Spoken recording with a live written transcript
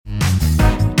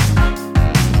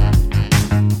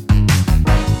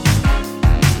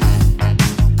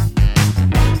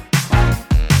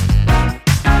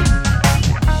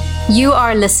You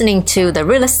are listening to the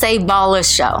Real Estate Baller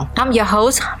Show. I'm your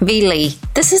host, V. Lee.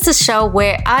 This is the show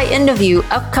where I interview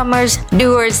upcomers,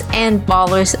 doers, and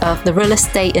ballers of the real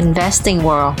estate investing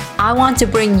world. I want to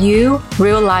bring you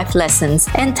real life lessons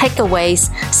and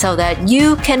takeaways so that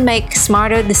you can make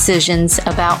smarter decisions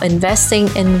about investing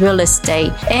in real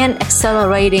estate and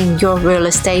accelerating your real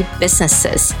estate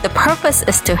businesses. The purpose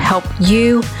is to help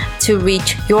you to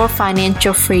reach your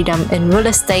financial freedom in real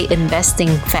estate investing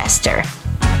faster.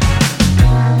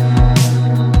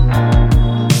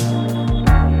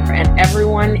 And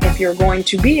everyone, if you're going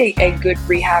to be a good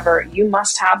rehabber, you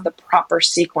must have the proper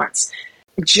sequence.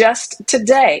 Just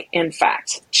today, I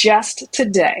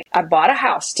bought a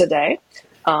house today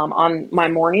on my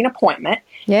morning appointment.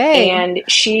 Yay. And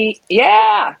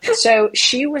so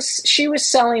she was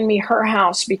selling me her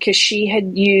house because she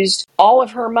had used all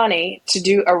of her money to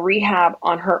do a rehab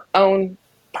on her own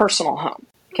personal home.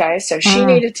 Okay, so she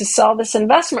needed to sell this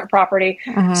investment property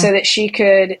so that she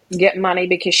could get money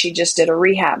because she just did a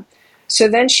rehab. So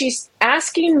then she's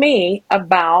asking me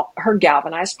about her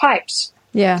galvanized pipes.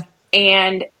 Yeah.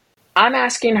 And I'm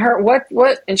asking her, what?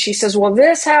 And she says, well,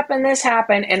 this happened,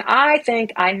 and I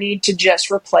think I need to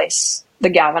just replace the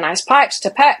galvanized pipes to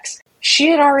PEX. She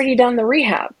had already done the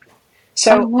rehab.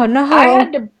 So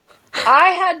I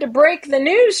had to break the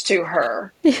news to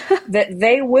her that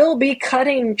they will be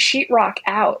cutting sheetrock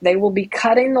out. They will be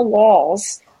cutting the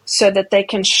walls so that they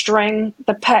can string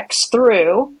the PEX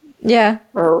through. Yeah.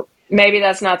 Or maybe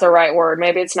that's not the right word.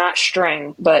 Maybe it's not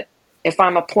string, but if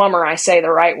I'm a plumber, I say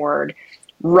the right word.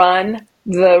 Run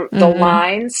the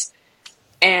lines,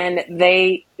 and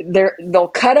they'll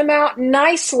cut them out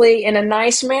nicely in a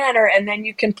nice manner, and then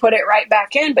you can put it right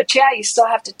back in. But yeah, you still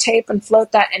have to tape and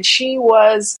float that. And she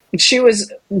was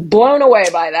blown away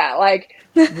by that. Like,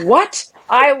 what?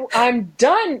 I'm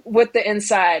done with the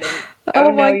inside. And,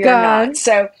 oh my you're God. not.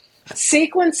 So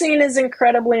sequencing is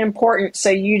incredibly important. So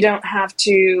you don't have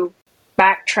to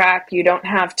backtrack. You don't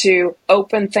have to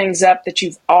open things up that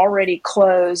you've already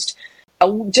closed.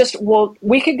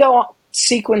 We could go on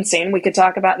sequencing. We could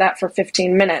talk about that for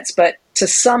 15 minutes, but to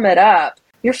sum it up,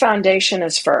 your foundation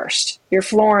is first. Your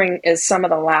flooring is some of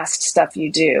the last stuff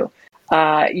you do.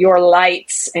 Your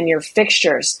lights and your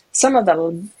fixtures, some of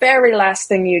the very last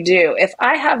thing you do. If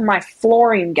I have my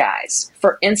flooring guys,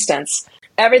 for instance,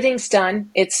 everything's done.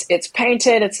 It's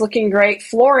painted. It's looking great.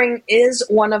 Flooring is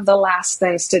one of the last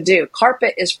things to do.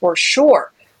 Carpet is for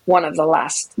sure one of the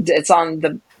last. It's on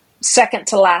the second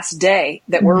to last day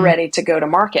that we're ready to go to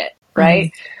market,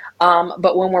 right?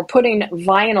 But when we're putting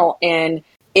vinyl in,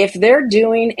 if they're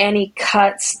doing any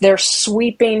cuts, they're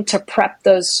sweeping to prep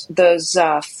those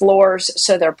floors.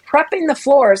 So they're prepping the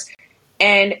floors,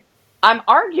 and I'm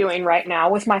arguing right now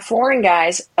with my flooring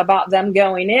guys about them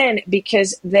going in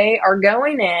because they are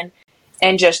going in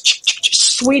and just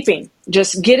sweeping,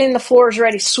 just getting the floors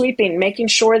ready, sweeping, making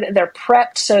sure that they're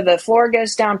prepped so the floor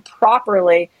goes down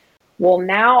properly. Well,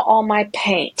 now all my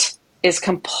paint is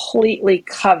completely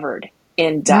covered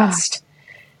in dust.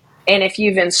 And if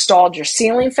you've installed your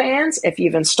ceiling fans, if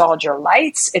you've installed your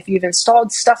lights, if you've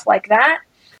installed stuff like that,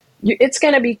 it's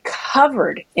going to be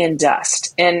covered in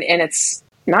dust. And it's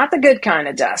not the good kind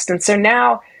of dust. And so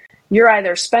now you're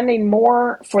either spending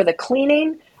more for the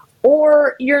cleaning,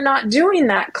 or you're not doing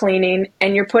that cleaning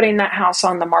and you're putting that house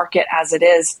on the market as it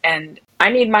is. And I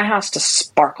need my house to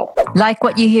sparkle. Like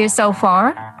what you hear so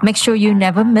far? Make sure you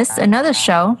never miss another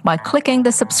show by clicking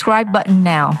the subscribe button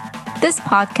now. This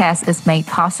podcast is made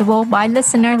possible by a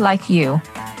listener like you.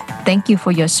 Thank you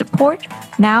for your support.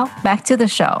 Now, back to the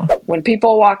show. When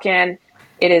people walk in,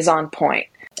 it is on point.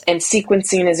 And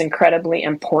sequencing is incredibly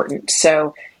important.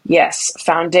 So yes,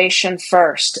 foundation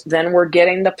first. Then we're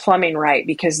getting the plumbing right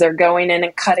because they're going in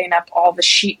and cutting up all the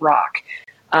sheetrock.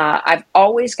 I've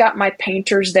always got my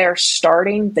painters there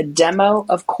starting the demo,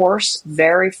 of course,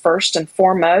 very first and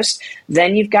foremost.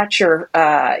 Then you've got your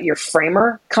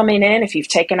framer coming in. If you've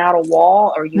taken out a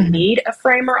wall or you need a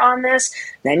framer on this,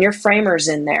 then your framer's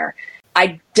in there.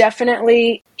 I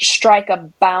definitely strike a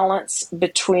balance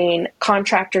between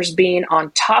contractors being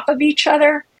on top of each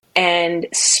other and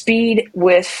speed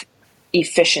with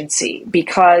efficiency,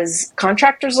 because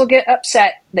contractors will get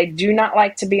upset. They do not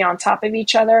like to be on top of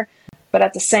each other. But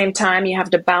at the same time, you have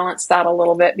to balance that a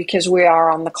little bit because we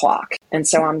are on the clock. And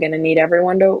so I'm going to need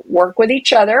everyone to work with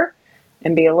each other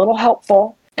and be a little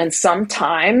helpful. And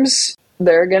sometimes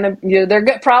they're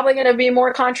probably going to be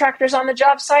more contractors on the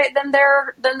job site than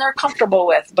they're comfortable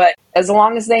with. But as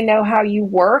long as they know how you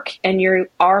work and you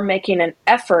are making an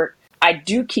effort, I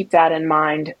do keep that in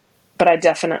mind. But I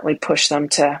definitely push them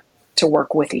to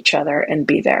work with each other and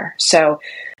be there. So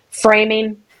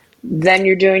framing, then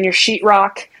you're doing your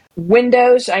sheetrock.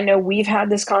 Windows, I know we've had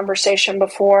this conversation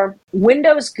before.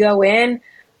 Windows go in,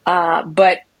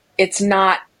 but it's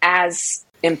not as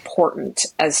important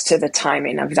as to the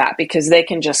timing of that, because they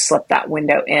can just slip that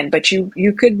window in. But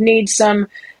you could need some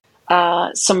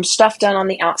stuff done on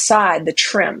the outside, the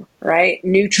trim, right?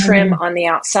 New trim on the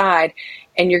outside.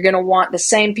 And you're going to want the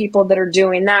same people that are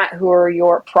doing that, who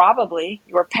are probably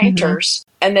your painters.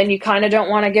 And then you kind of don't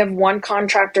want to give one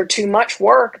contractor too much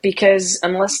work, because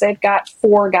unless they've got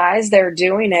 4 guys there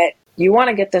doing it, you want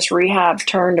to get this rehab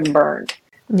turned and burned.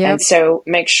 Yep. And so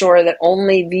make sure that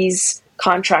only these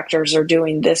contractors are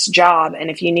doing this job. And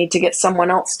if you need to get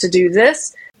someone else to do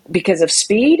this because of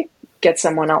speed, get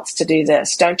someone else to do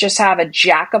this. Don't just have a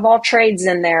jack of all trades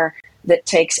in there that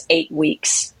takes 8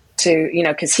 weeks.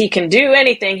 Because he can do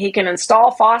anything. He can install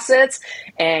faucets,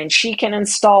 and she can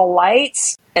install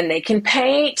lights, and they can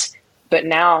paint. But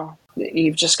now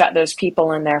you've just got those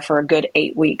people in there for a good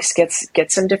 8 weeks.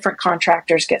 Get some different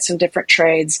contractors, get some different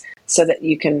trades, so that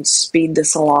you can speed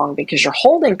this along, because your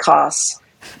holding costs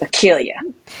will kill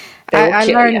you. I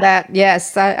learned that.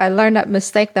 Yes, I learned that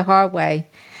mistake the hard way.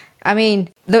 I mean,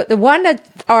 the one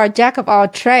that are jack of all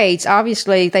trades,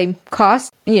 obviously they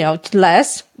cost,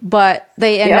 less, but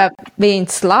they end up being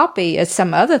sloppy at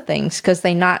some other things, because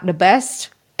they're not the best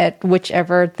at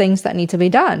whichever things that need to be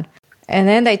done. And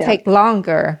then they take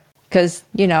longer, because,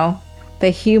 they're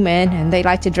human and they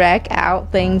like to drag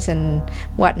out things and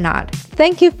whatnot.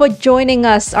 Thank you for joining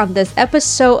us on this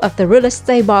episode of the Real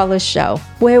Estate Baller Show,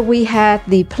 where we had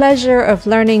the pleasure of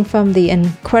learning from the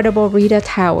incredible Rita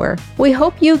Tower. We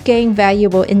hope you gain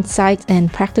valuable insights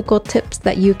and practical tips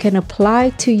that you can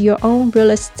apply to your own real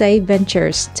estate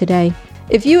ventures today.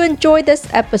 If you enjoyed this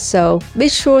episode, be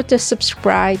sure to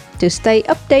subscribe to stay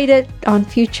updated on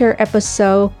future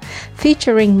episodes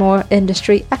featuring more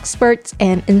industry experts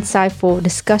and insightful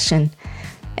discussion.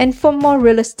 And for more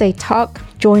real estate talk,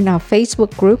 join our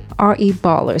Facebook group, RE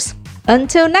Ballers.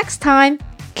 Until next time,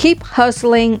 keep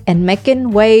hustling and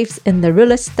making waves in the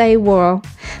real estate world.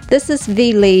 This is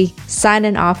V. Lee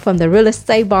signing off from the Real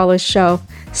Estate Baller Show.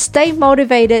 Stay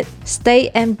motivated, stay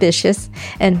ambitious,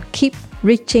 and keep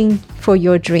reaching for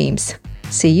your dreams.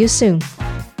 See you soon.